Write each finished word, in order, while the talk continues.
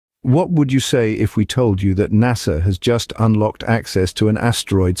What would you say if we told you that NASA has just unlocked access to an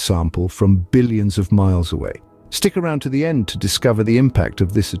asteroid sample from billions of miles away? Stick around to the end to discover the impact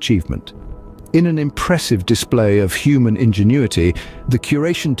of this achievement. In an impressive display of human ingenuity, the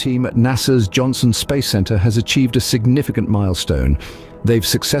curation team at NASA's Johnson Space Center has achieved a significant milestone. They've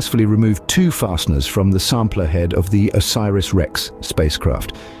successfully removed 2 fasteners from the sampler head of the OSIRIS-REx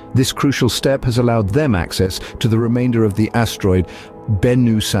spacecraft. This crucial step has allowed them access to the remainder of the asteroid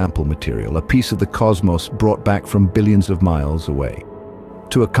Bennu sample material, a piece of the cosmos brought back from billions of miles away.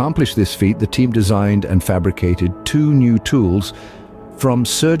 To accomplish this feat, the team designed and fabricated 2 new tools from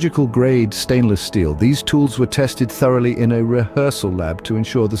surgical-grade stainless steel. These tools were tested thoroughly in a rehearsal lab to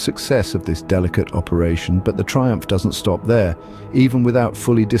ensure the success of this delicate operation, but the triumph doesn't stop there. Even without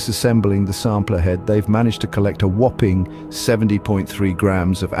fully disassembling the sampler head, they've managed to collect a whopping 70.3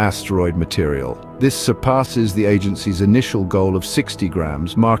 grams of asteroid material. This surpasses the agency's initial goal of 60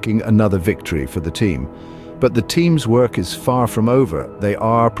 grams, marking another victory for the team. But the team's work is far from over. They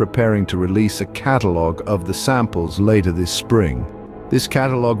are preparing to release a catalog of the samples later this spring. This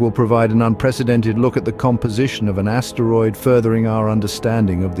catalog will provide an unprecedented look at the composition of an asteroid, furthering our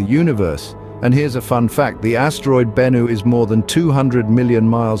understanding of the universe. And here's a fun fact: the asteroid Bennu is more than 200 million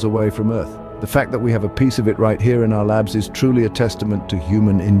miles away from Earth. The fact that we have a piece of it right here in our labs is truly a testament to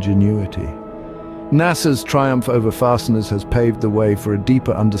human ingenuity. NASA's triumph over fasteners has paved the way for a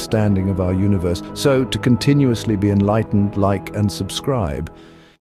deeper understanding of our universe. So, to continuously be enlightened, like and subscribe.